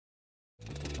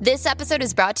This episode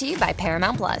is brought to you by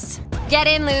Paramount Plus. Get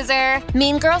in, loser!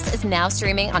 Mean Girls is now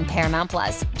streaming on Paramount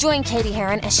Plus. Join Katie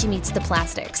Heron as she meets the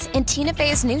plastics in Tina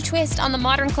Fey's new twist on the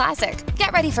modern classic.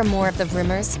 Get ready for more of the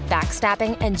rumors,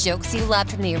 backstabbing, and jokes you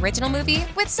loved from the original movie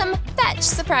with some fetch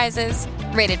surprises.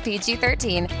 Rated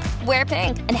PG-13. Wear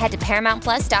pink and head to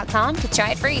ParamountPlus.com to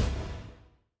try it free.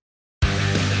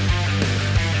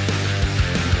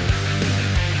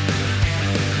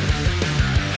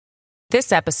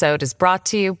 This episode is brought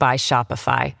to you by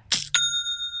Shopify.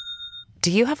 Do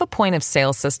you have a point of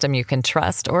sale system you can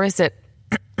trust, or is it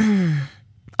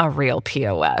a real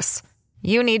POS?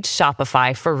 You need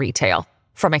Shopify for retail.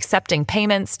 From accepting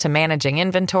payments to managing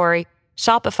inventory,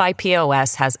 Shopify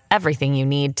POS has everything you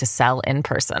need to sell in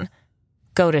person.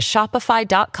 Go to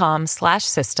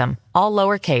shopify.com/system, all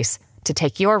lowercase, to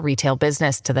take your retail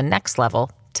business to the next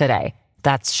level today.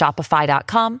 That's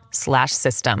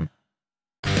shopify.com/system.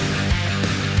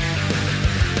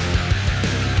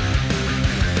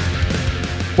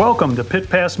 Welcome to Pit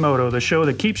Pass Moto, the show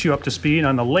that keeps you up to speed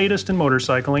on the latest in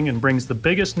motorcycling and brings the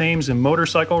biggest names in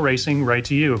motorcycle racing right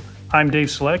to you. I'm Dave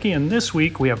Selecki, and this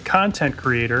week we have content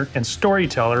creator and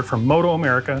storyteller from Moto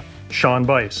America, Sean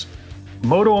Bice.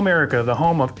 Moto America, the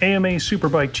home of AMA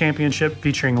Superbike Championship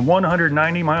featuring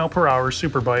 190-mile-per-hour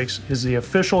superbikes, is the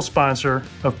official sponsor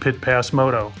of Pit Pass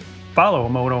Moto. Follow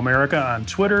Moto America on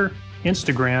Twitter,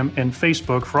 Instagram, and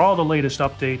Facebook for all the latest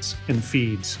updates and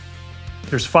feeds.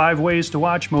 There's 5 ways to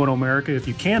watch Moto America if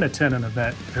you can't attend an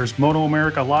event. There's Moto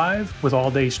America Live with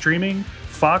all-day streaming,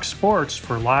 Fox Sports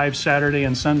for live Saturday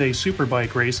and Sunday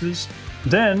Superbike races.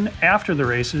 Then, after the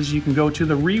races, you can go to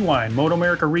the Rewind, Moto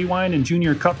America Rewind and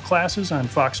Junior Cup classes on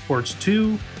Fox Sports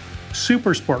 2,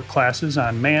 Super Sport classes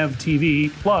on MAV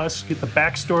TV, plus get the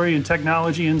backstory and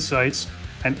technology insights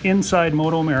and Inside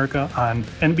Moto America on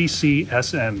NBC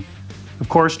SM. Of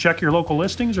course, check your local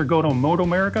listings or go to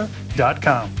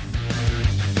motoamerica.com.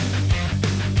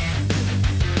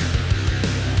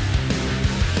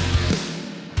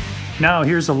 Now,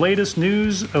 here's the latest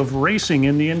news of racing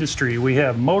in the industry. We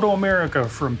have Moto America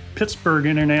from Pittsburgh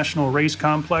International Race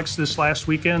Complex this last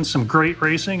weekend. Some great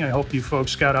racing. I hope you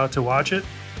folks got out to watch it.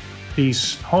 The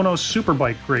Honos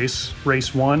Superbike race,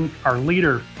 Race 1, our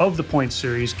leader of the point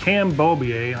series, Cam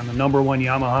Beaubier on the number 1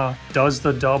 Yamaha, does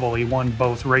the double. He won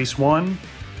both Race 1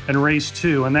 and Race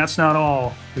 2. And that's not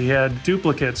all. We had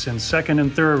duplicates in second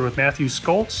and third with Matthew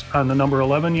Skoltz on the number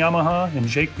 11 Yamaha and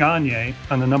Jake Gagne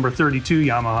on the number 32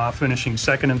 Yamaha, finishing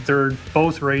second and third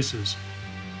both races.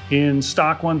 In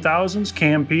Stock 1000s,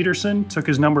 Cam Peterson took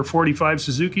his number 45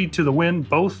 Suzuki to the win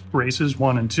both races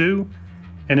 1 and 2.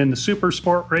 And in the Super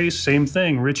Sport race, same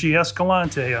thing. Richie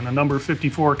Escalante on the number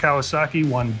 54 Kawasaki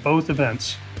won both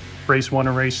events, Race 1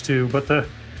 and Race 2. But to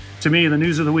me, the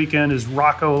news of the weekend is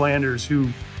Rocco Landers, who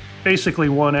basically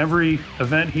won every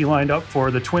event he lined up for.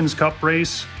 The Twins Cup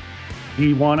race,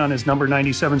 he won on his number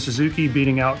 97 Suzuki,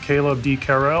 beating out Caleb D.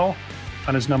 Carrell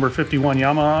on his number 51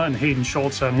 Yamaha and Hayden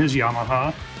Schultz on his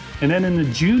Yamaha. And then in the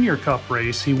Junior Cup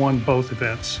race, he won both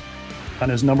events on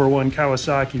his number 1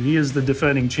 Kawasaki. He is the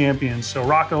defending champion. So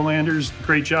Rocco Landers,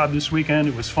 great job this weekend.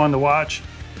 It was fun to watch.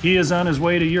 He is on his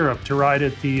way to Europe to ride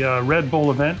at the Red Bull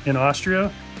event in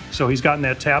Austria. So he's gotten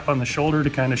that tap on the shoulder to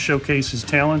kind of showcase his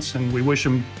talents, and we wish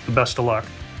him the best of luck.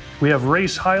 We have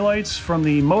race highlights from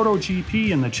the MotoGP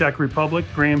in the Czech Republic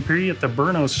Grand Prix at the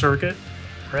Brno circuit.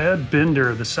 Brad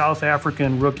Binder, the South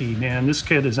African rookie, man, this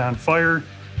kid is on fire.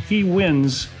 He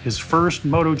wins his first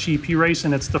MotoGP race,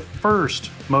 and it's the first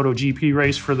MotoGP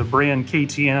race for the brand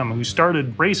KTM, who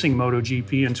started racing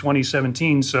MotoGP in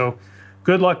 2017. So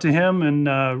good luck to him, and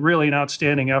really an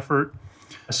outstanding effort.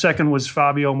 Second was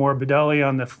Fabio Morbidelli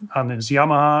on his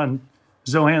Yamaha, and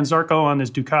Zohan Zarco on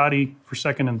his Ducati for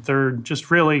second and third.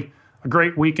 Just really a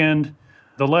great weekend.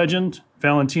 The legend,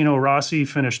 Valentino Rossi,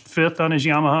 finished 5th on his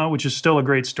Yamaha, which is still a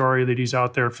great story that he's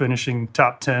out there finishing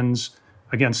top 10s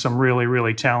against some really,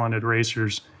 really talented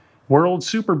racers. World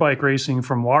Superbike racing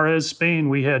from Juarez, Spain.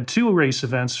 We had 2 race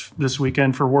events this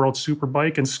weekend for World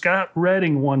Superbike, and Scott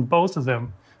Redding won both of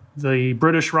them. The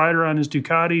British rider on his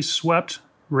Ducati swept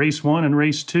Race 1 and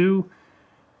Race 2,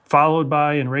 followed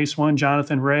by, in Race 1,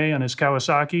 Jonathan Ray on his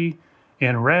Kawasaki,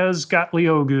 and Raz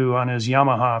Gatliogu on his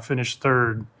Yamaha finished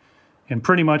 3rd. And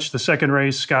pretty much the second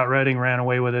race, Scott Redding ran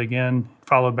away with it again,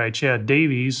 followed by Chad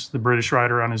Davies, the British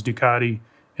rider on his Ducati,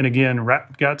 and again,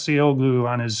 Gatliogu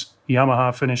on his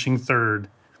Yamaha finishing 3rd.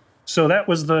 So that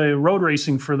was the road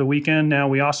racing for the weekend. Now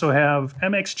we also have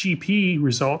MXGP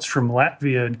results from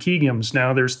Latvia and Kīgums.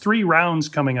 Now there's 3 rounds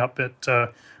coming up at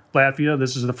Latvia.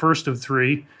 This is the first of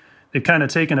 3. They've kind of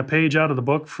taken a page out of the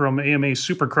book from AMA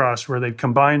Supercross, where they've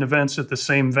combined events at the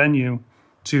same venue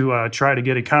to try to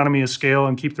get economy of scale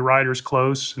and keep the riders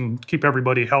close and keep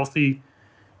everybody healthy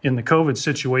in the COVID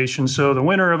situation. So the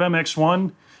winner of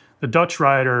MX1, the Dutch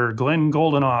rider Glenn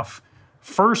Goldenhoff,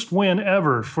 first win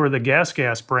ever for the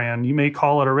Gas brand. You may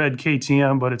call it a red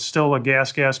KTM, but it's still a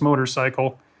Gas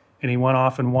motorcycle. And he went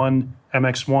off and won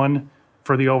MX1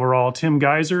 for the overall. Tim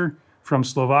Geiser from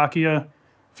Slovakia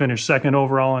finished second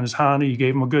overall in his Honda. He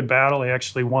gave him a good battle. He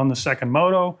actually won the second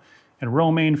moto. And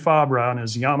Romain Fabre on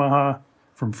his Yamaha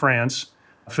from France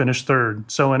finished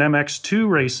third. So in MX2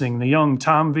 racing, the young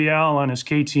Tom Vial on his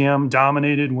KTM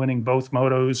dominated, winning both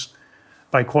motos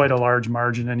by quite a large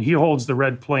margin. And he holds the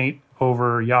red plate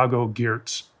over Jago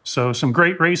Geerts. So some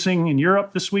great racing in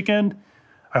Europe this weekend.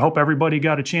 I hope everybody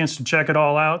got a chance to check it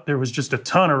all out. There was just a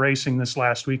ton of racing this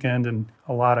last weekend and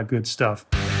a lot of good stuff.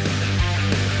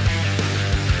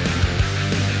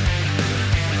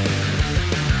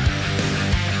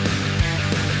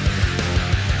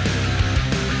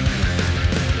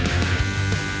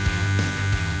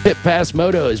 Pit Pass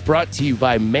Moto is brought to you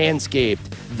by Manscaped,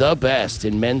 the best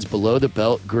in men's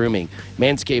below-the-belt grooming.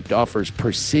 Manscaped offers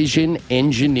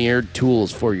precision-engineered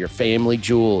tools for your family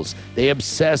jewels. They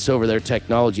obsess over their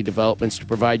technology developments to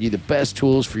provide you the best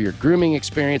tools for your grooming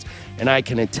experience, and I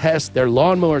can attest their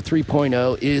Lawnmower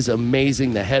 3.0 is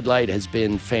amazing. The headlight has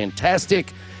been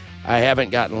fantastic. I haven't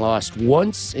gotten lost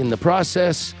once in the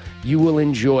process. You will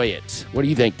enjoy it. What do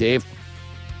you think, Dave?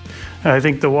 I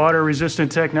think the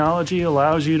water-resistant technology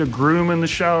allows you to groom in the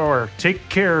shower. Take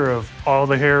care of all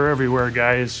the hair everywhere,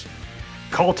 guys.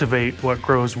 Cultivate what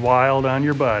grows wild on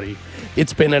your body.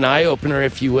 It's been an eye-opener,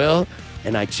 if you will,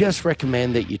 and I just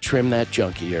recommend that you trim that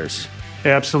junk of yours.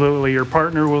 Absolutely. Your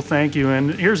partner will thank you.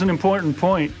 And here's an important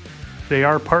point. They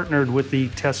are partnered with the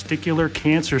Testicular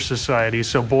Cancer Society.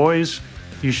 So, boys,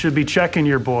 you should be checking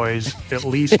your boys at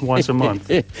least once a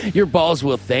month. Your balls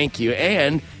will thank you.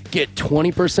 And get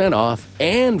 20% off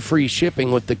and free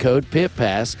shipping with the code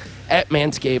PITPASS at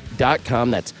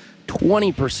manscaped.com. That's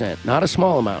 20%, not a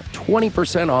small amount,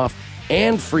 20% off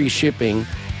and free shipping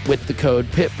with the code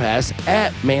PITPASS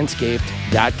at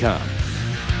manscaped.com.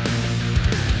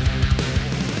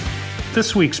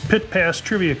 This week's Pit Pass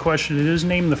trivia question: it is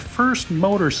named the first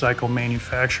motorcycle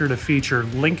manufacturer to feature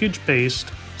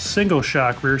linkage-based single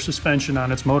shock rear suspension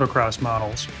on its motocross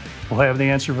models. We'll have the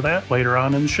answer for that later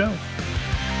on in the show.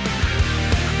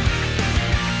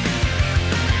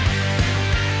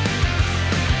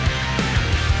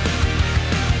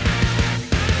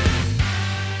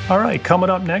 All right, coming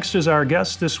up next is our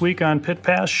guest this week on Pit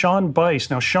Pass, Sean Bice.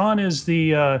 Now, Sean is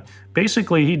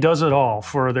basically he does it all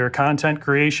for their content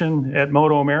creation at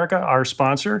Moto America, our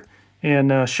sponsor.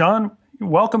 And Sean,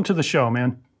 welcome to the show,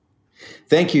 man.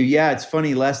 Thank you. Yeah, it's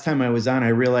funny. Last time I was on, I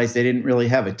realized I didn't really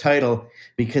have a title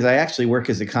because I actually work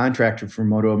as a contractor for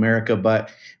Moto America.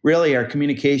 But really, our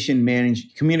communications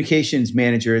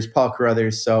manager is Paul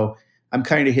Carruthers. So I'm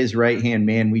kind of his right-hand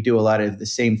man. We do a lot of the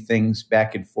same things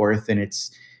back and forth. And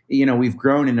it's, we've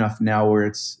grown enough now where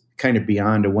it's kind of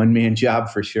beyond a one-man job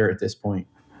for sure at this point.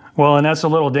 Well, and that's a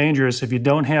little dangerous. If you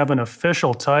don't have an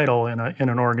official title in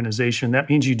an organization, that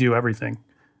means you do everything.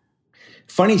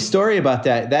 Funny story about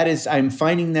that. That is, I'm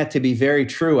finding that to be very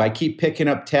true. I keep picking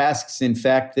up tasks. In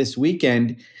fact, this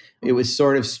weekend, it was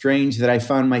sort of strange that I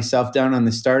found myself down on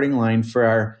the starting line for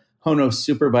our Hono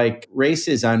Superbike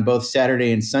races on both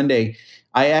Saturday and Sunday.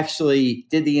 I actually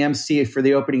did the MC for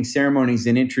the opening ceremonies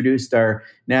and introduced our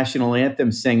national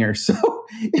anthem singer. So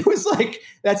it was like,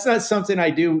 that's not something I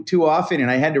do too often. And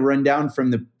I had to run down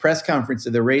from the press conference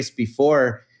of the race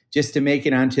before just to make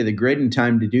it onto the grid in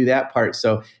time to do that part.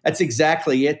 So that's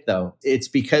exactly it, though. It's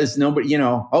because nobody,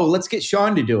 let's get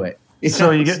Sean to do it.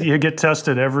 So you get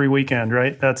tested every weekend,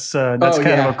 right? That's kind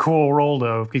of a cool role,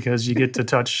 though, because you get to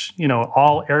touch,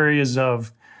 all areas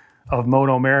of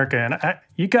Moto America. And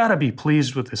you got to be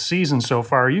pleased with the season so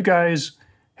far. You guys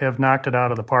have knocked it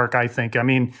out of the park, I think. I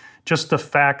mean, just the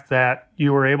fact that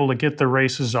you were able to get the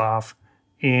races off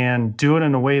and do it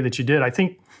in the way that you did. I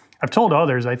think I've told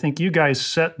others, I think you guys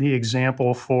set the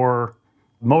example for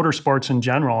motorsports in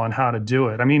general on how to do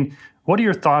it. I mean, what are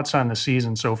your thoughts on the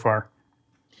season so far?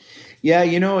 Yeah,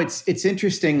 it's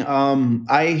interesting.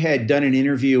 I had done an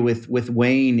interview with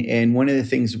Wayne, and one of the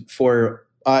things for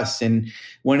us, and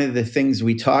one of the things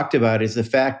we talked about is the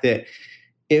fact that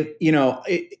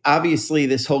obviously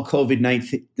this whole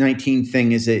COVID-19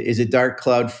 thing is a dark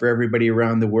cloud for everybody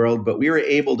around the world, but we were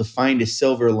able to find a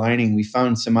silver lining. We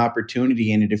found some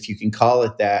opportunity in it, if you can call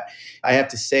it that. I have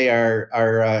to say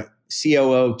our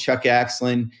COO, Chuck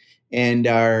Axlin, and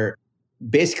our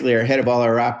head of all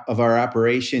our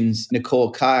operations,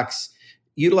 Nicole Cox,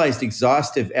 utilized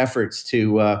exhaustive efforts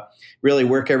to really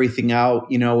work everything out,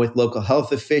 with local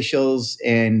health officials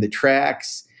and the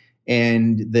tracks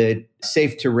and the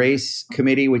Safe to Race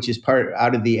committee, which is part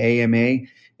out of the AMA,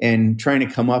 and trying to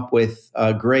come up with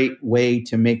a great way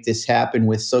to make this happen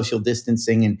with social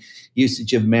distancing and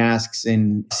usage of masks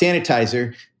and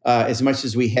sanitizer as much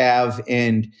as we have.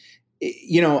 And,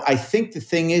 I think the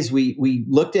thing is we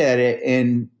looked at it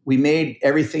and we made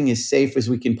everything as safe as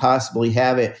we can possibly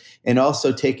have it, and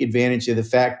also take advantage of the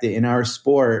fact that in our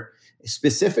sport,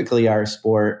 specifically our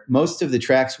sport, most of the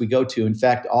tracks we go to, in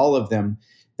fact, all of them,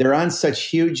 they're on such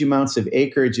huge amounts of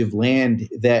acreage of land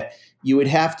that you would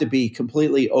have to be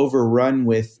completely overrun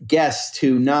with guests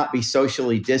to not be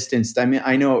socially distanced. I mean,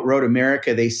 I know at Road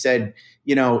America, they said,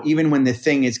 even when the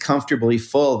thing is comfortably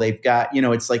full, they've got,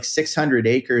 it's like 600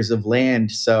 acres of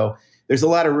land. So there's a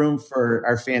lot of room for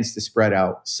our fans to spread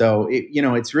out. So,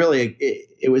 it's really,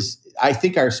 I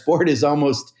think our sport is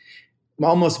almost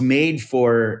made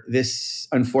for this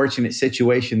unfortunate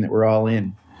situation that we're all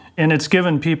in. And it's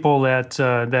given people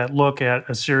that look at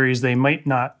a series they might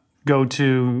not go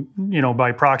to,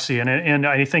 by proxy. And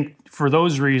I think for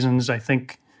those reasons, I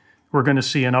think we're going to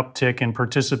see an uptick in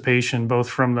participation, both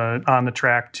from the on the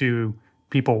track to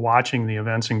people watching the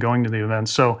events and going to the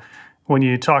events. So when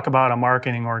you talk about a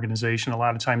marketing organization, a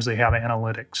lot of times they have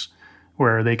analytics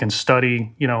where they can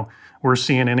study, we're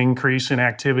seeing an increase in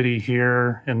activity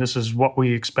here, and this is what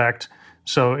we expect.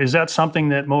 So is that something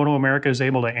that Moto America is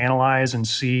able to analyze and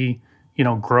see,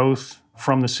 growth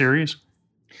from the series?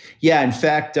 Yeah, in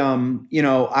fact,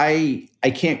 I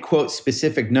can't quote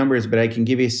specific numbers, but I can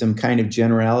give you some kind of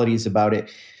generalities about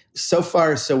it. So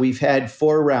far, we've had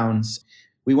 4 rounds.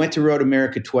 We went to Road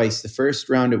America twice. The first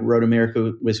round at Road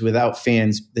America was without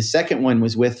fans. The second one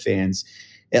was with fans.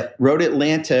 At Road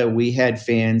Atlanta, we had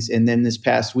fans. And then this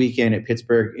past weekend at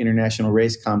Pittsburgh International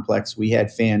Race Complex, we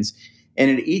had fans. And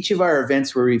at each of our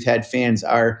events where we've had fans,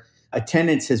 our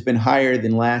attendance has been higher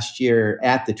than last year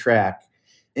at the track.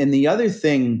 And the other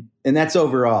thing, and that's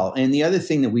overall, and the other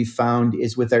thing that we found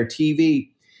is with our TV,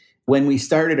 when we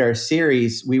started our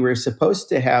series, we were supposed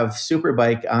to have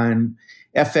Superbike on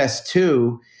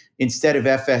FS2 instead of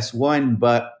FS1,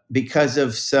 but because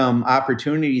of some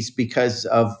opportunities, because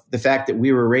of the fact that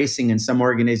we were racing and some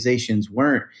organizations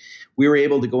weren't, we were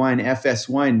able to go on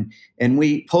FS1, and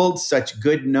we pulled such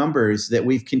good numbers that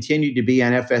we've continued to be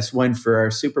on FS1 for our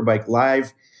Superbike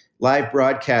live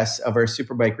broadcasts of our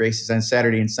Superbike races on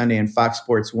Saturday and Sunday on Fox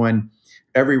Sports 1,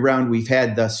 every round we've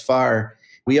had thus far.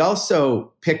 We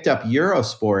also picked up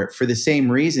Eurosport for the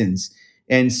same reasons.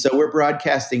 And so we're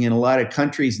broadcasting in a lot of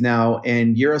countries now,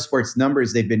 and Eurosport's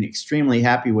numbers, they've been extremely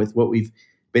happy with what we've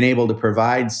been able to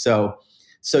provide. So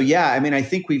yeah, I mean, I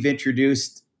think we've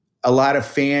introduced a lot of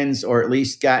fans, or at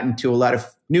least gotten to a lot of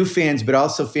new fans, but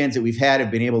also fans that we've had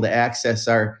have been able to access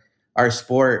our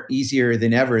sport easier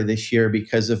than ever this year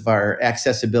because of our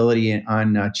accessibility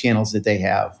on channels that they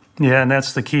have. Yeah, and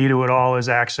that's the key to it all is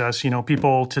access.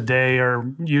 People today are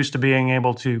used to being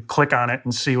able to click on it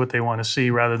and see what they want to see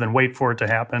rather than wait for it to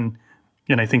happen.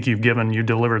 And I think you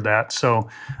delivered that. So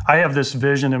I have this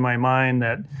vision in my mind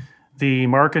that the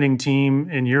marketing team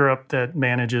in Europe that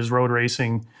manages road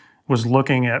racing was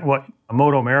looking at what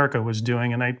Moto America was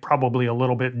doing, and they probably a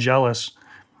little bit jealous.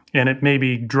 And it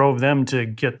maybe drove them to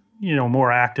get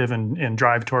more active and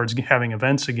drive towards having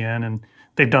events again. And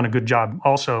they've done a good job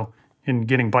also in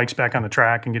getting bikes back on the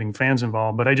track and getting fans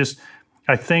involved. But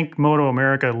I think Moto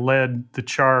America led the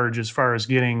charge as far as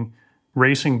getting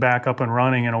racing back up and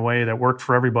running in a way that worked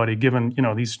for everybody, given,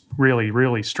 these really,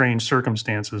 really strange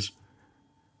circumstances.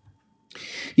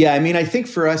 Yeah, I mean, I think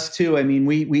for us too, I mean,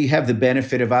 we have the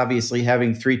benefit of obviously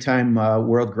having 3-time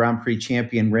World Grand Prix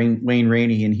champion Wayne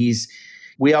Rainey, and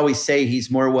we always say he's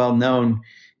more well known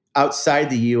outside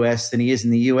the U.S. than he is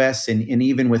in the U.S. And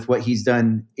even with what he's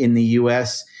done in the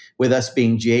U.S., with us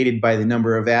being jaded by the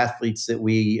number of athletes that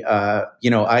we,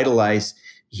 idolize,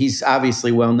 he's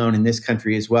obviously well known in this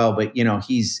country as well. But,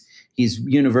 he's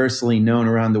universally known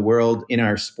around the world in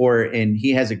our sport. And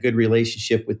he has a good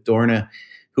relationship with Dorna,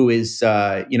 who is,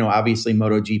 obviously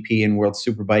MotoGP and World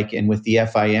Superbike, and with the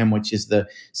FIM, which is the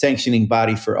sanctioning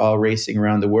body for all racing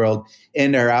around the world.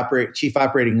 And our Chief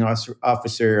Operating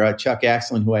Officer, Chuck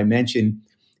Axelin, who I mentioned,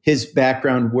 his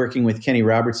background working with Kenny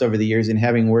Roberts over the years and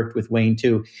having worked with Wayne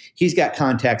too, he's got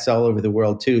contacts all over the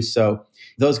world too. So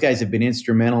those guys have been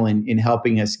instrumental in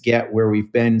helping us get where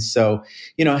we've been. So,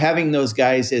 having those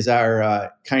guys as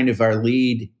our kind of our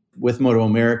lead with Moto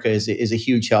America is a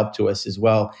huge help to us as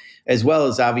well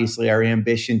as obviously our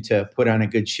ambition to put on a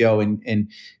good show and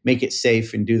make it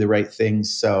safe and do the right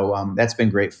things. So that's been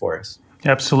great for us.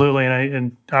 Absolutely,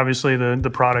 and obviously the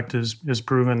product is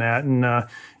proven that. And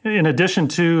in addition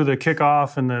to the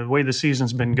kickoff and the way the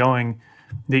season's been going,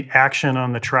 the action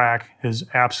on the track has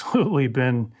absolutely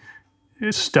been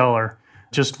stellar.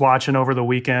 Just watching over the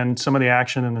weekend, some of the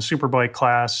action in the Superbike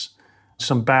class,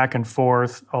 some back and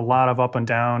forth, a lot of up and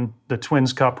down. The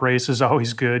Twins Cup race is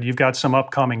always good. You've got some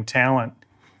upcoming talent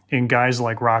in guys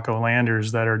like Rocco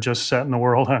Landers that are just setting the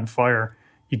world on fire.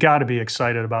 You got to be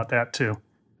excited about that too.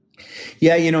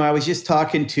 Yeah, I was just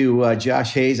talking to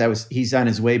Josh Hayes. He's on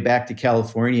his way back to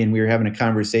California, and we were having a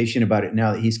conversation about it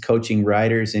now that he's coaching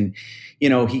riders. And,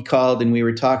 he called and we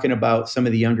were talking about some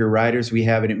of the younger riders we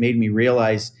have, and it made me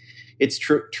realize it's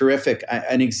terrific.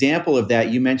 An example of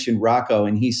that, you mentioned Rocco,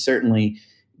 and he certainly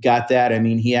got that. I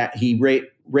mean, he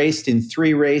raced in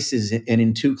 3 races and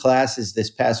in 2 classes this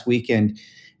past weekend,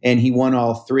 and he won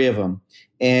all 3 of them.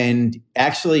 And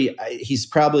actually, he's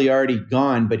probably already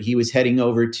gone, but he was heading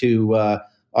over to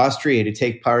Austria to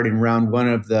take part in round 1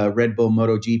 of the Red Bull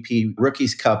MotoGP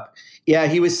Rookies Cup. Yeah,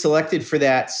 he was selected for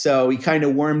that. So he kind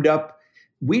of warmed up.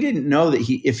 We didn't know that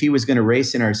if he was going to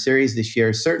race in our series this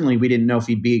year. Certainly, we didn't know if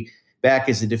he'd be back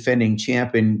as a defending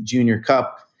champ in Junior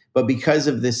Cup. But because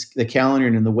of the calendar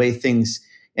and the way things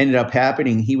ended up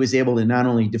happening, he was able to not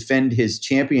only defend his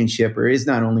championship, or is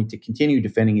not only to continue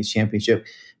defending his championship,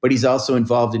 but he's also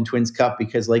involved in Twins Cup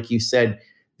because, like you said,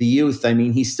 the youth, I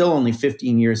mean, he's still only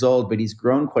 15 years old, but he's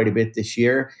grown quite a bit this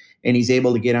year, and he's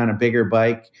able to get on a bigger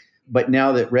bike. But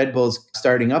now that Red Bull's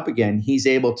starting up again, he's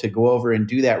able to go over and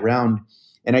do that round.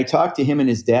 And I talked to him and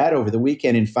his dad over the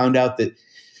weekend and found out that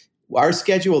our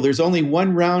schedule, there's only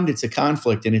one round. It's a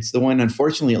conflict, and it's the one,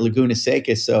 unfortunately, at Laguna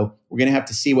Seca. So we're going to have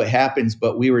to see what happens.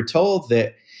 But we were told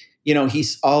that,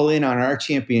 he's all in on our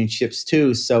championships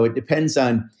too. So it depends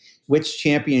on which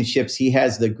championships he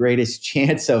has the greatest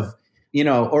chance of,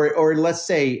 or let's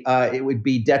say it would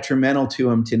be detrimental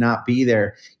to him to not be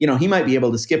there. He might be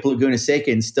able to skip Laguna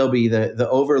Seca and still be the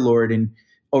overlord and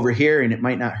over here, and it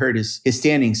might not hurt his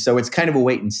standings. So it's kind of a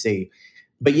wait and see.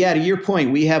 But yeah, to your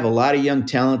point, we have a lot of young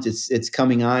talent. It's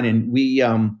coming on, and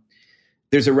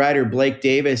there's a rider, Blake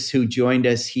Davis, who joined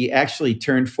us. He actually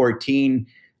turned 14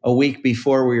 a week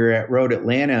before we were at Road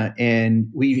Atlanta, and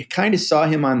we kind of saw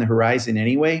him on the horizon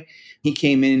anyway. He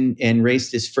came in and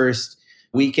raced his first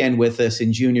weekend with us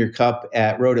in Junior Cup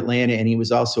at Road Atlanta, and he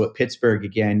was also at Pittsburgh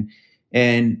again.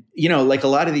 And, like a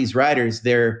lot of these riders,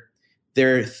 they're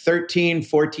 13,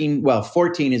 14. Well,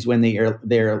 14 is when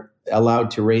they're allowed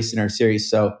to race in our series.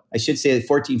 So I should say the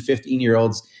 14,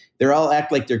 15-year-olds, they're all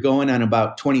act like they're going on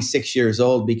about 26 years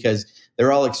old because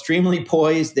they're all extremely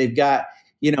poised. They've got,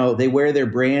 they wear their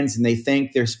brands and they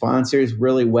thank their sponsors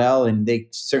really well, and they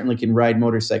certainly can ride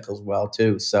motorcycles well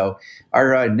too. So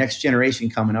our next generation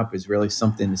coming up is really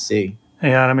something to see.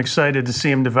 Yeah, and I'm excited to see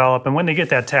them develop. And when they get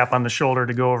that tap on the shoulder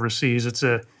to go overseas, it's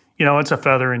a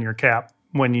feather in your cap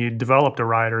when you developed a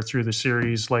rider through the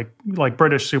series like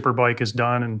British Superbike has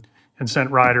done and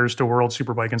sent riders to World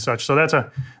Superbike and such. So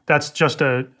that's just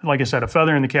like I said, a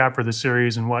feather in the cap for the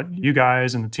series and what you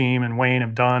guys and the team and Wayne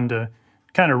have done to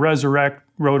kind of resurrect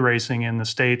road racing in the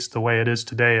States the way it is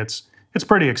today. It's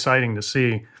pretty exciting to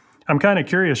see. I'm kind of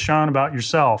curious, Sean, about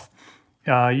yourself.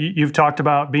 You've talked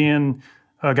about being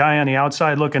a guy on the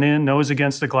outside looking in, nose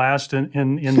against the glass in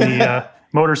the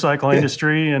motorcycle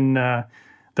industry, and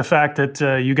the fact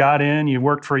that you got in, you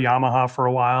worked for Yamaha for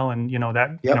a while, and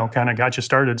kind of got you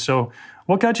started. So,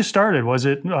 what got you started? Was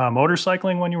it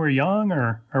motorcycling when you were young,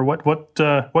 or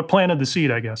what planted the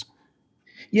seed, I guess?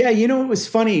 Yeah, it was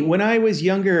funny when I was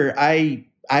younger.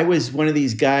 I was one of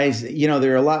these guys.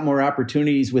 There are a lot more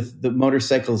opportunities with the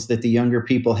motorcycles that the younger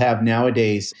people have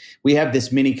nowadays. We have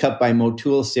this Mini Cup by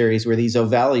Motul series where these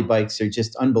O'Valley bikes are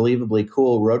just unbelievably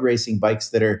cool road racing bikes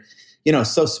that are,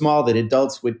 so small that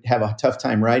adults would have a tough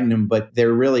time riding them, but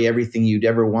they're really everything you'd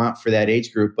ever want for that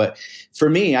age group. But for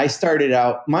me, I started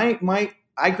out,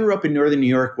 I grew up in Northern New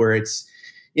York where it's,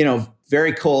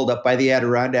 very cold up by the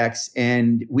Adirondacks,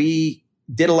 and we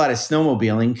did a lot of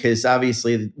snowmobiling because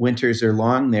obviously the winters are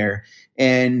long there.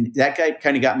 And that guy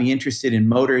kind of got me interested in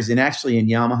motors and actually in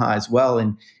Yamaha as well.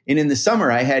 And in the summer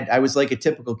I was like a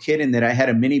typical kid in that I had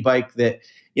a mini bike that,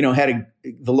 had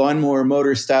the lawnmower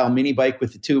motor style mini bike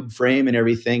with the tube frame and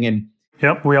everything. And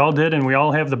yep, we all did. And we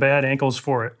all have the bad ankles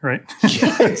for it, right?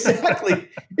 Yeah,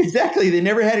 exactly. They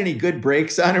never had any good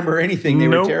brakes on them or anything. They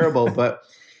were terrible.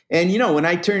 And when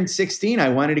I turned 16, I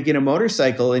wanted to get a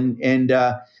motorcycle, and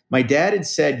my dad had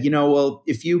said, well,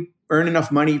 if you earn enough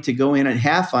money to go in at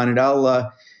half on it,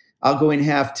 I'll go in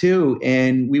half too.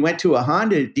 And we went to a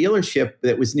Honda dealership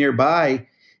that was nearby.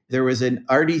 There was an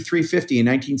RD350, a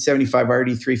 1975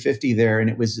 RD350 there, and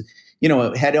it was,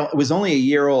 it was only a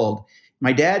year old.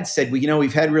 my dad said, well,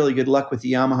 we've had really good luck with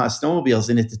the Yamaha snowmobiles.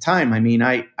 And at the time,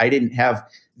 I didn't have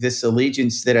this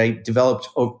allegiance that I developed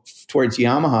towards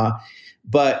Yamaha,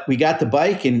 but we got the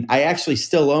bike and I actually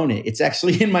still own it. It's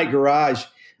actually in my garage.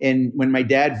 And when my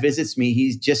dad visits me,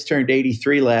 he's just turned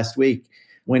 83 last week.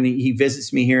 When he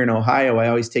visits me here in Ohio, I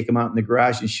always take him out in the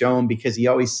garage and show him, because he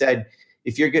always said,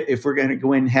 if we're going to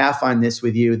go in half on this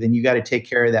with you, then you got to take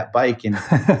care of that bike. And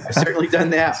I've certainly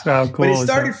done that. How cool but it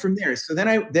started from there. So then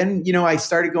I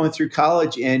started going through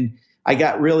college and I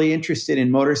got really interested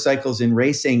in motorcycles and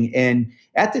racing. And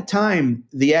at the time,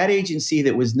 the ad agency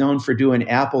that was known for doing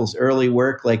Apple's early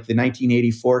work, like the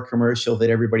 1984 commercial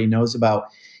that everybody knows about,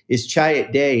 is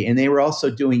Chiat Day. And they were also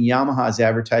doing Yamaha's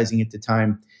advertising at the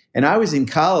time. And I was in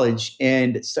college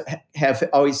and have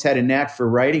always had a knack for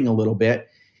writing a little bit.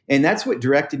 And that's what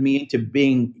directed me into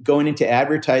going into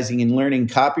advertising and learning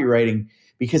copywriting,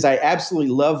 because I absolutely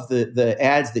love the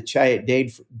ads that Chiat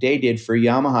Day did for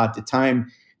Yamaha at the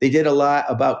time. They did a lot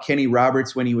about Kenny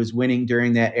Roberts when he was winning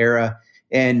during that era.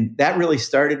 And that really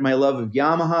started my love of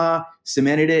Yamaha,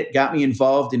 cemented it, got me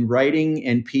involved in writing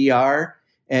and PR.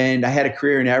 And I had a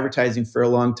career in advertising for a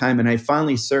long time. And I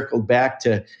finally circled back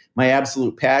to my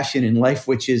absolute passion in life,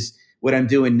 which is what I'm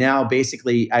doing now.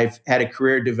 Basically, I've had a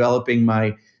career developing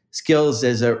my skills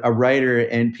as a writer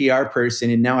and PR person.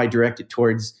 And now I direct it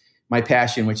towards my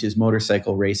passion, which is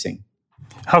motorcycle racing.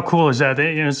 How cool is that?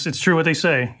 It's true what they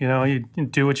say. You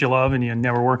do what you love and you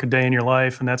never work a day in your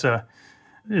life. And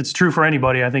it's true for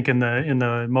anybody, I think, in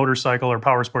the motorcycle or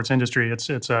power sports industry. It's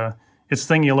the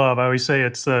thing you love. I always say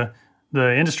it's the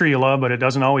industry you love, but it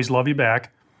doesn't always love you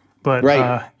back. But,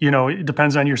 right. It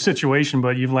depends on your situation,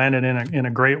 but you've landed in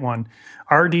a great one.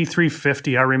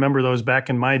 RD350, I remember those back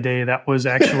in my day. That was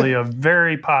actually a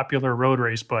very popular road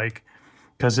race bike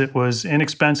because it was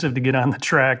inexpensive to get on the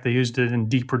track. They used it in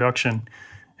deep production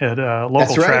at a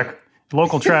local track. Right.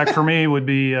 Local track for me would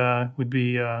be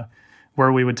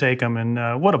where we would take them.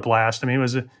 And what a blast. It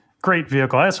was a great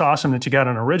vehicle. That's awesome that you got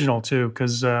an original too,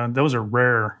 because those are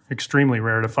rare, extremely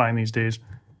rare to find these days.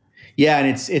 Yeah,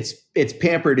 and it's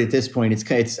pampered at this point.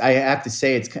 It's I have to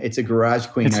say it's a garage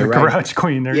queen. It's garage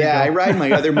queen. There you go. I ride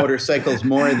my other motorcycles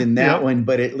more than that one,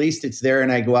 but at least it's there,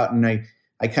 and I go out and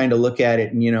I kind of look at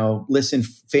it and listen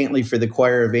faintly for the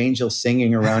choir of angels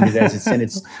singing around it as it's in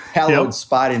its hallowed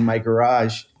spot in my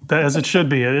garage. As it should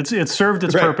be. It's served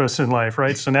its purpose in life,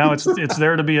 right? So now it's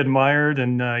there to be admired,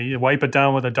 and you wipe it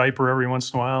down with a diaper every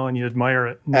once in a while, and you admire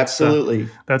it. And absolutely,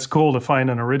 that's cool to find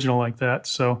an original like that.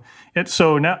 So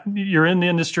now you're in the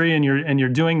industry, and you're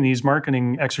doing these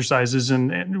marketing exercises.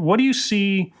 And what do you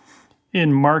see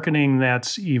in marketing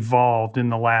that's evolved in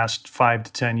the last 5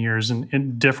 to 10 years,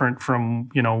 and different from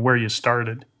where you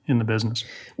started in the business?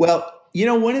 Well,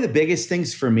 one of the biggest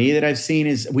things for me that I've seen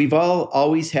is we've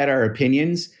always had our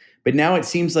opinions, but now it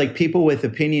seems like people with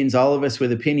opinions, all of us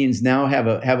with opinions now have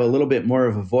a little bit more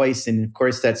of a voice. And of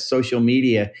course, that's social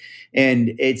media.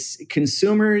 And it's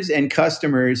consumers and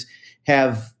customers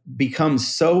have become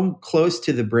so close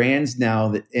to the brands now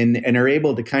that, and are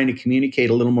able to kind of communicate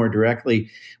a little more directly.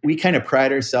 We kind of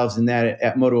pride ourselves in that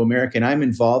at Moto America, and I'm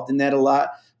involved in that a lot.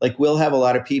 Like we'll have a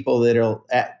lot of people that'll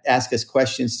ask us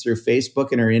questions through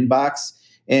Facebook in our inbox.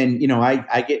 And,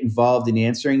 I get involved in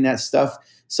answering that stuff.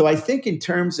 So I think in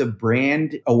terms of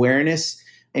brand awareness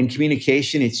and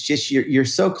communication, it's just you're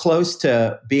so close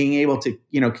to being able to,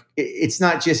 it's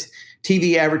not just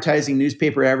TV advertising,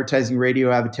 newspaper advertising,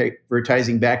 radio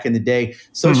advertising back in the day.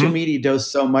 Social media does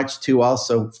so much to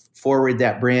also forward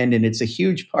that brand. And it's a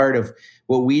huge part of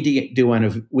what we do on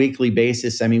a weekly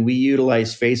basis. We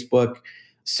utilize Facebook,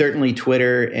 certainly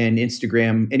Twitter and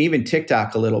Instagram, and even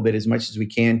TikTok a little bit as much as we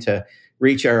can to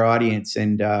reach our audience.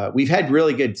 And we've had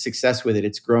really good success with it.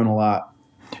 It's grown a lot.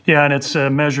 Yeah, and it's a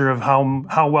measure of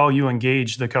how well you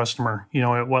engage the customer,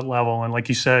 at what level. And like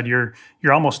you said, you're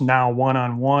almost now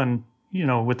one-on-one,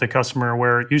 with the customer,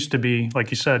 where it used to be, like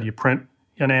you said, you print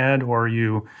an ad or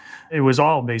it was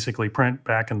all basically print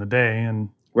back in the day. And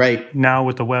right now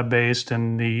with the web-based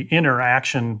and the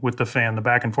interaction with the fan, the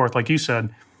back and forth, like you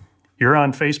said, you're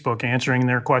on Facebook answering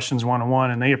their questions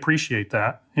one-on-one, and they appreciate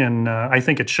that. And I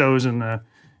think it shows in the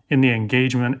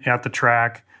engagement at the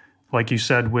track, like you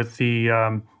said, with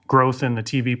the growth in the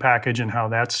TV package and how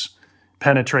that's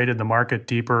penetrated the market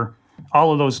deeper.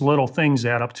 All of those little things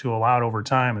add up to a lot over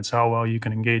time. It's how well you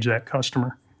can engage that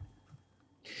customer.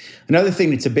 Another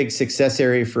thing that's a big success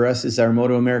area for us is our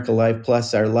Moto America Live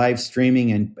Plus, our live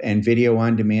streaming and video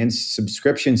on demand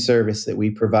subscription service that we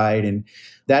provide. And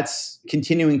that's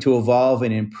continuing to evolve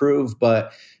and improve,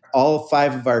 but all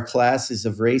 5 of our classes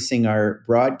of racing are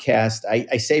broadcast.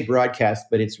 I say broadcast,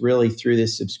 but it's really through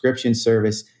this subscription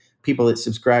service people that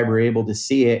subscribe are able to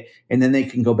see it, and then they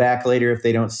can go back later if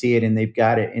they don't see it, and they've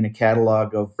got it in a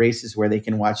catalog of races where they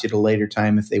can watch it a later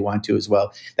time if they want to as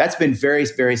well. That's been very,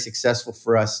 very successful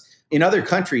for us in other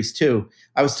countries too.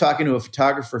 I was talking to a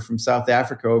photographer from South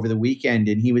Africa over the weekend,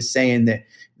 and he was saying that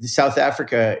South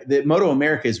Africa, that Moto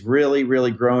America is really,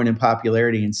 really growing in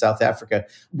popularity in South Africa.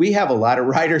 We have a lot of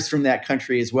riders from that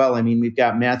country as well. I mean, we've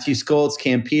got Matthew Scholz,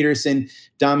 Cam Peterson,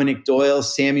 Dominic Doyle,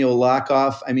 Samuel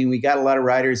Lockoff. I mean, we got a lot of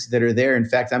riders that are there. In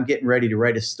fact, I'm getting ready to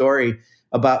write a story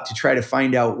to try to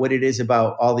find out what it is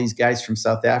about all these guys from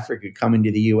South Africa coming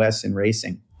to the U.S. and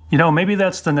racing. You know, maybe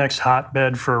that's the next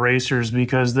hotbed for racers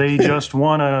because they just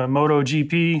won a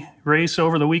MotoGP race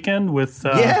over the weekend with...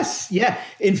 Yes, yeah.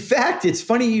 In fact, it's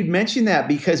funny you'd mention that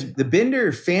because the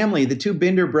Binder family, the two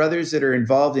Binder brothers that are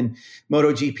involved in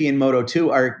MotoGP and Moto2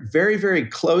 are very, very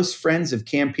close friends of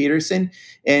Cam Peterson.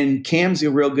 And Cam's a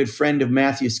real good friend of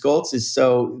Matthew Scholz's,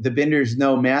 so the Binders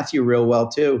know Matthew real well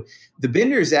too. The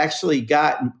Binders actually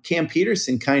got Cam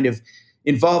Peterson kind of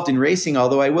involved in racing,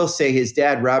 although I will say his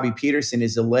dad, Robbie Peterson,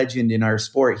 is a legend in our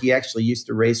sport. He actually used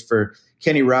to race for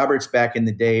Kenny Roberts back in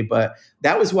the day, but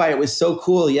that was why it was so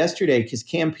cool yesterday because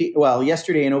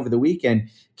yesterday and over the weekend,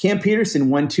 Cam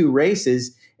Peterson won 2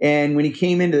 races, and when he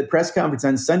came into the press conference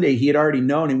on Sunday, he had already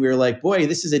known, and we were like, boy,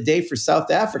 this is a day for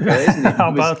South Africa, isn't it?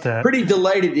 How about that? Pretty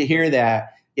delighted to hear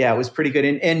that. Yeah, it was pretty good.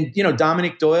 And you know,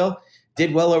 Dominic Doyle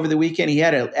did well over the weekend. He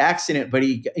had an accident, but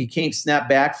he came snap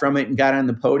back from it and got on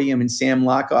the podium, and Sam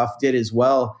Lockoff did as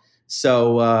well.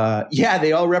 So,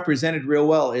 they all represented real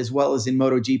well as in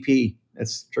MotoGP.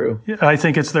 That's true. Yeah, I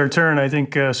think it's their turn. I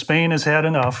think Spain has had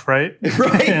enough, right?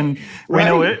 Right. And we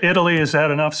know Italy has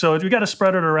had enough. So we got to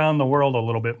spread it around the world a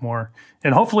little bit more.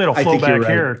 And hopefully it'll flow back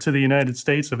here to the United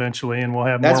States eventually, and we'll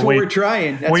have more. That's what we're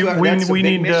trying. That's we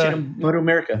need mission of Moto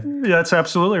America. Yeah, that's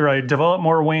absolutely right. Develop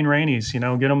more Wayne Rainey's. You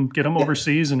know, get them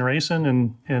overseas and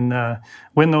racing, and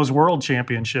win those world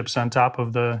championships on top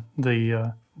of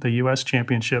the U.S.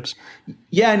 championships.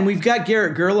 Yeah, and we've got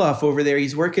Garrett Gerloff over there.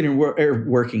 He's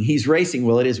working. He's racing.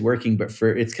 Well, it is working, but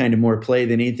it's kind of more play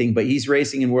than anything. But he's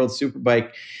racing in World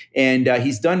Superbike, and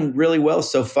he's done really well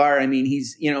so far. I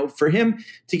mean, for him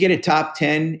to get a top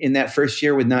 10 in that first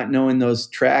year with not knowing those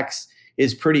tracks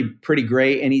is pretty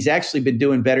great. And he's actually been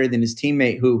doing better than his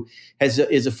teammate, who is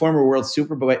a former World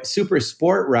Super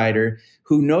Sport rider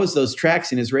who knows those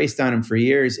tracks and has raced on them for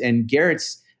years. And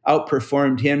Garrett's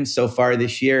outperformed him so far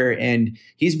this year, and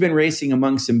he's been racing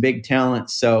among some big talent.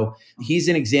 So he's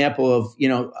an example of,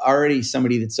 already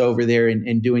somebody that's over there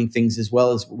and doing things as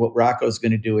well as what Rocco's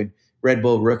going to do in Red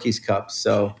Bull Rookies Cup.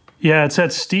 So yeah, it's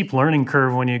that steep learning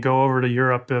curve when you go over to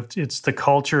Europe. It's the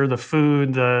culture, the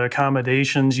food, the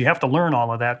accommodations. You have to learn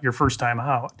all of that your first time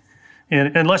out.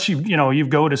 And unless you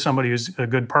go to somebody who's a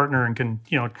good partner and can,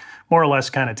 more or less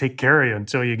kind of take care of you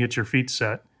until you get your feet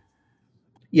set.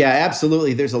 Yeah,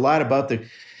 absolutely. There's a lot about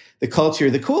the culture.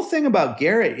 The cool thing about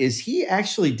Garrett is he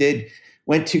actually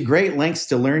went to great lengths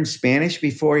to learn Spanish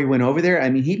before he went over there. I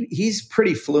mean, he's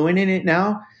pretty fluent in it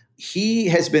now. He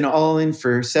has been all in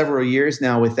for several years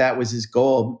now with that was his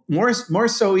goal. More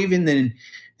so even than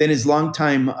his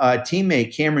longtime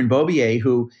teammate, Cameron Bobier,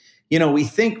 who, we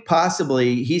think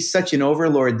possibly he's such an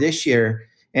overlord this year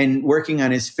and working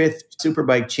on his 5th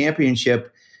Superbike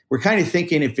championship. We're kind of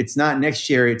thinking if it's not next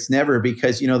year, it's never,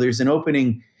 because, there's an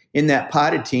opening in that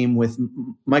potted team with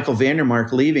Michael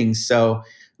Vandermark leaving. So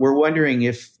we're wondering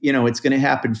if, it's going to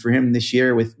happen for him this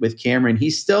year with Cameron.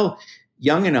 He's still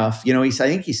young enough. I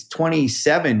think he's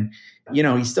 27.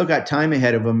 He's still got time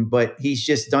ahead of him, but he's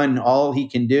just done all he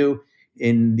can do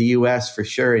in the U.S. for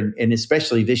sure. And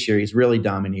especially this year, he's really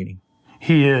dominating.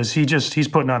 He is. He's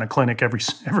putting on a clinic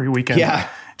every weekend. Yeah.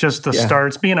 Just the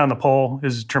starts, being on the pole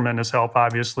is tremendous help,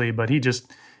 obviously, but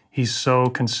he's so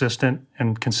consistent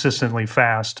and consistently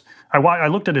fast. I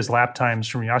looked at his lap times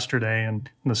from yesterday and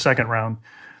in the second round,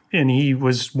 and he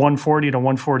was 140 to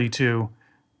 142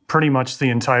 pretty much the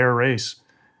entire race.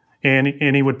 And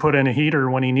he would put in a heater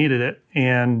when he needed it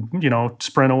and,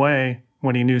 sprint away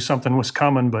when he knew something was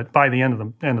coming. But by the end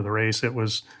of the race, it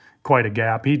was quite a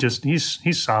gap.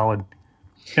 He's solid.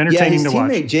 Entertaining to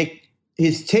watch.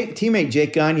 His teammate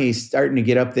Jake Gagne is starting to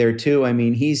get up there too. I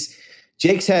mean,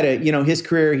 Jake's had his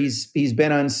career. He's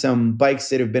been on some bikes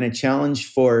that have been a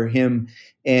challenge for him,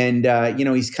 and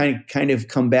he's kind of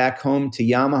come back home to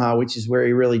Yamaha, which is where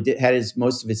he really had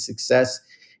most of his success.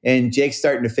 And Jake's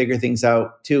starting to figure things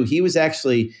out too. He was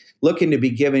actually looking to be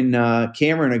giving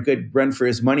Cameron a good run for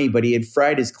his money, but he had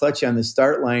fried his clutch on the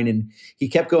start line, and he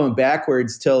kept going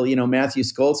backwards till Matthew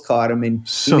Scholz caught him, and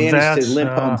he managed to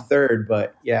limp home third.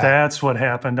 But yeah, that's what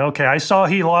happened. Okay, I saw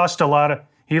he lost a lot of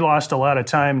he lost a lot of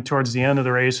time towards the end of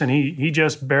the race, and he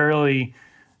just barely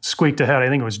squeaked ahead. I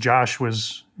think it was Josh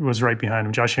was right behind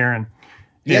him, Josh Herrin.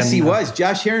 Yes, he was.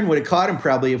 Josh Herrin would have caught him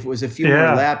probably if it was a few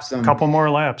more laps. A couple more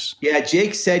laps. Yeah,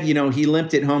 Jake said, he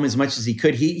limped it home as much as he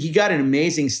could. He got an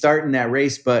amazing start in that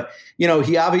race, but,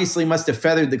 he obviously must have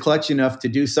feathered the clutch enough to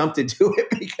do something to it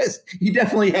because he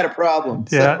definitely had a problem.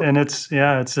 Yeah, so. And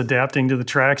it's adapting to the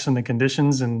tracks and the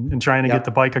conditions and trying to get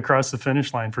the bike across the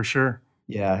finish line for sure.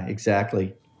 Yeah,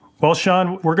 exactly. Well,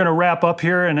 Sean, we're going to wrap up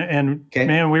here, and okay.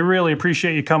 Man, we really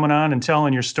appreciate you coming on and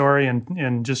telling your story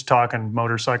and just talking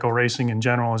motorcycle racing in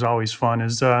general is always fun.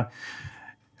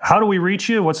 How do we reach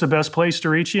you? What's the best place to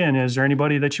reach you? And is there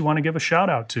anybody that you want to give a shout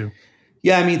out to?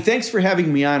 Yeah, thanks for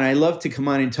having me on. I love to come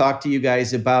on and talk to you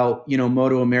guys about,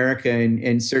 Moto America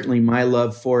and certainly my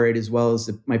love for it, as well as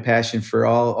my passion for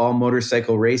all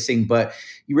motorcycle racing. But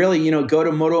you really, go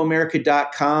to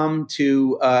motoamerica.com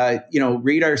to,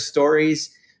 read our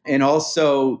stories, and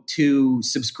also to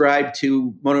subscribe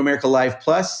to Moto America Live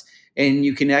Plus. And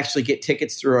you can actually get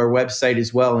tickets through our website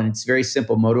as well. And it's very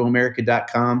simple,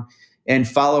 motoamerica.com. And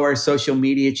follow our social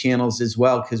media channels as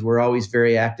well, because we're always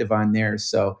very active on there.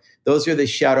 So those are the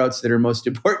shout outs that are most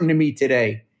important to me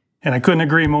today. And I couldn't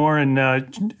agree more.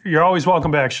 And you're always welcome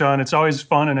back, Sean. It's always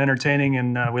fun and entertaining.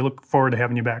 And we look forward to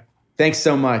having you back. Thanks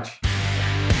so much.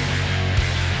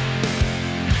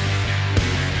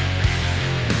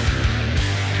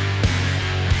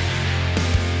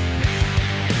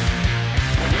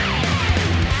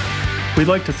 We'd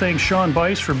like to thank Sean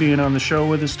Bice for being on the show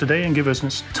with us today and give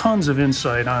us tons of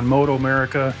insight on Moto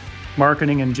America,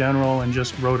 marketing in general, and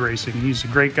just road racing. He's a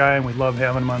great guy, and we love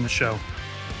having him on the show.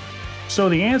 So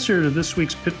the answer to this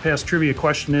week's Pit Pass trivia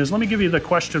question is, let me give you the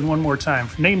question one more time.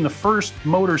 Name the first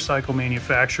motorcycle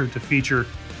manufacturer to feature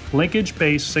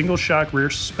linkage-based single-shock rear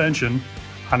suspension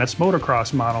on its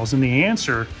motocross models. And the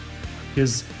answer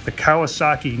is the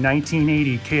Kawasaki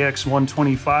 1980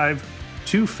 KX125,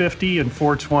 250 and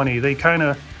 420. They kind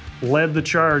of led the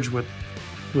charge with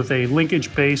a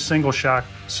linkage-based single-shock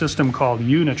system called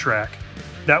Unitrack.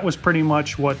 That was pretty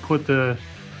much what put the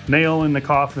nail in the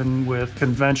coffin with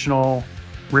conventional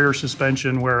rear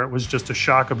suspension, where it was just a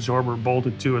shock absorber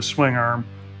bolted to a swing arm.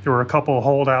 There were a couple of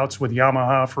holdouts with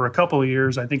Yamaha for a couple of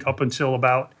years, I think up until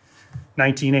about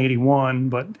 1981.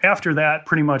 But after that,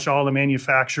 pretty much all the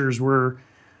manufacturers were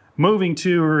moving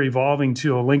to or evolving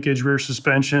to a linkage rear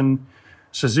suspension.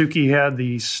 Suzuki had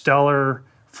the stellar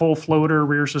full floater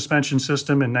rear suspension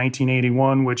system in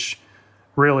 1981, which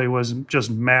really was just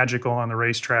magical on the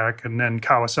racetrack. And then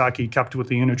Kawasaki kept with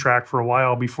the Unitrack for a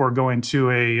while before going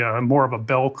to a more of a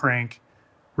bell crank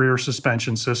rear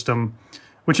suspension system,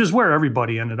 which is where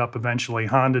everybody ended up eventually.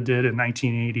 Honda did in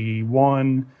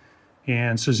 1981,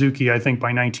 and Suzuki, I think by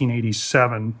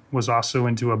 1987, was also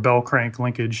into a bell crank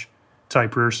linkage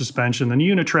type rear suspension. Then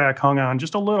Unitrack hung on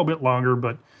just a little bit longer,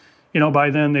 but by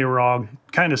then they were all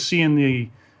kind of seeing the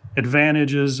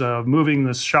advantages of moving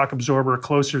the shock absorber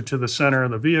closer to the center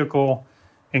of the vehicle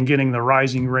and getting the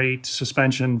rising rate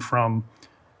suspension from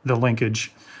the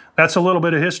linkage. That's a little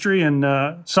bit of history, and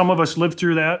some of us lived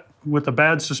through that with the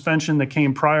bad suspension that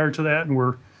came prior to that, and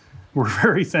we're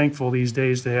very thankful these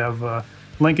days to have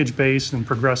linkage-based and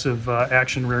progressive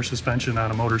action rear suspension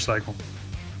on a motorcycle.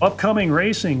 Upcoming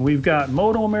racing, we've got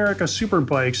Moto America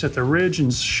Superbikes at the Ridge in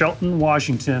Shelton,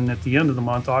 Washington at the end of the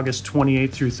month, August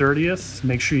 28th through 30th.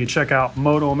 Make sure you check out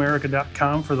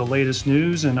motoamerica.com for the latest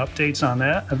news and updates on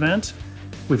that event.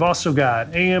 We've also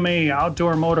got AMA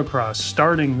Outdoor Motocross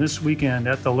starting this weekend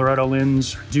at the Loretta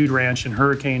Lynn's Dude Ranch in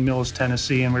Hurricane Mills,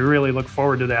 Tennessee, and we really look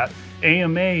forward to that.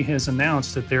 AMA has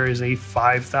announced that there is a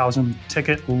 5,000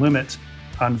 ticket limit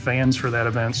on vans for that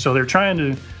event, so they're trying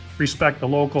to respect the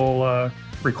local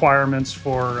requirements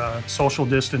for social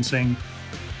distancing,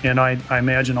 and I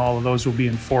imagine all of those will be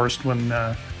enforced when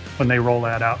they roll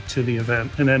that out to the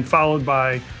event. And then followed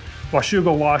by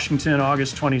Washougal, Washington,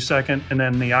 August 22nd, and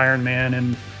then the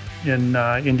Ironman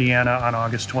in Indiana on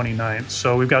August 29th.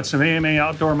 So we've got some AMA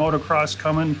Outdoor Motocross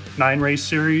coming, 9-race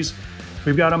series.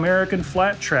 We've got American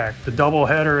Flat Track, the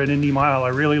doubleheader at Indy Mile. I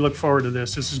really look forward to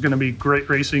this. This is going to be great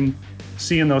racing.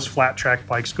 Seeing those flat track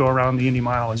bikes go around the Indy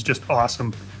Mile is just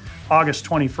awesome. August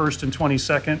 21st and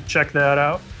 22nd, check that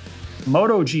out.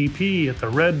 MotoGP at the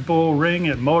Red Bull Ring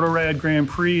at Motorrad Grand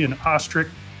Prix in Ostrich,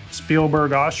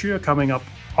 Spielberg, Austria, coming up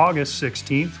August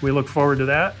 16th. We look forward to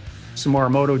that. Some more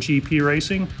MotoGP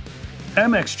racing.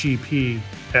 MXGP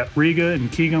at Riga in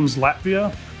Kīgums,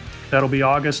 Latvia. That'll be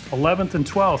August 11th and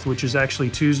 12th, which is actually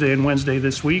Tuesday and Wednesday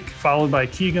this week, followed by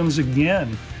Kīgums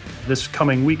again this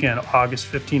coming weekend, August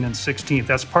 15th and 16th.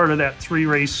 That's part of that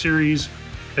 3-race series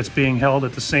that's being held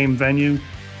at the same venue.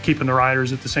 keeping the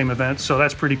riders at the same event. So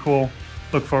that's pretty cool.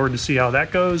 Look forward to see how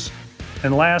that goes.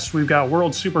 And last, we've got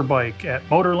World Superbike at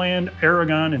Motorland,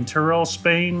 Aragon, and Teruel,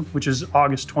 Spain, which is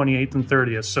August 28th and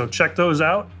 30th. So check those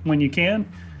out when you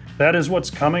can. That is what's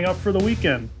coming up for the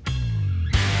weekend.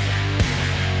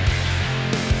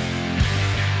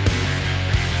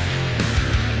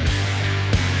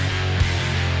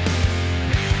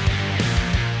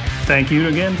 Thank you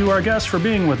again to our guests for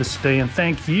being with us today, and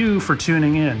thank you for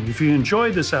tuning in. If you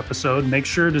enjoyed this episode, make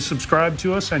sure to subscribe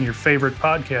to us on your favorite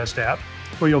podcast app,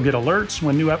 where you'll get alerts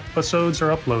when new episodes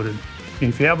are uploaded. And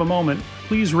if you have a moment,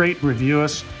 please rate and review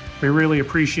us. We really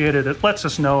appreciate it. It lets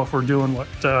us know if we're doing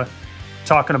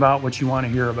talking about what you want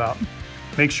to hear about.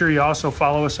 Make sure you also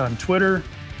follow us on Twitter,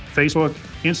 Facebook,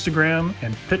 Instagram,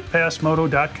 and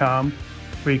pitpassmoto.com,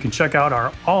 where you can check out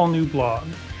our all-new blog.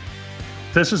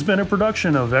 This has been a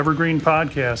production of Evergreen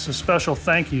Podcasts. A special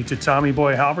thank you to Tommy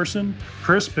Boy Halverson,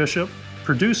 Chris Bishop,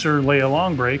 producer Leah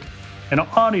Longbreak, and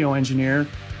audio engineer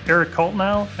Eric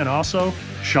Koltnow, and also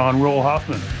Sean Roll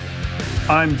Hoffman.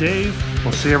 I'm Dave.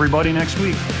 We'll see everybody next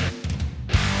week.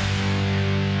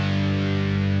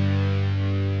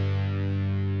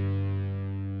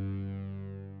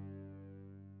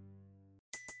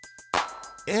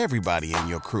 Everybody in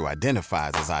your crew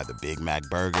identifies as either Big Mac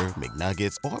Burger,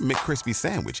 McNuggets, or McCrispy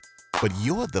Sandwich. But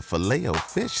you're the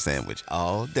Filet-O-Fish Sandwich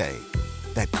all day.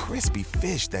 That crispy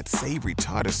fish, that savory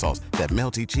tartar sauce, that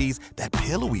melty cheese, that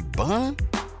pillowy bun.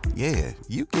 Yeah,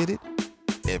 you get it.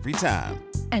 Every time.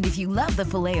 And if you love the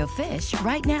Filet-O-Fish,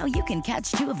 right now you can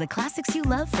catch two of the classics you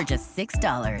love for just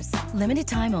 $6. Limited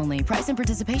time only. Price and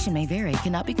participation may vary.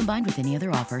 Cannot be combined with any other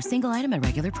offer. Single item at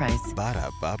regular price.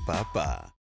 Ba-da-ba-ba-ba.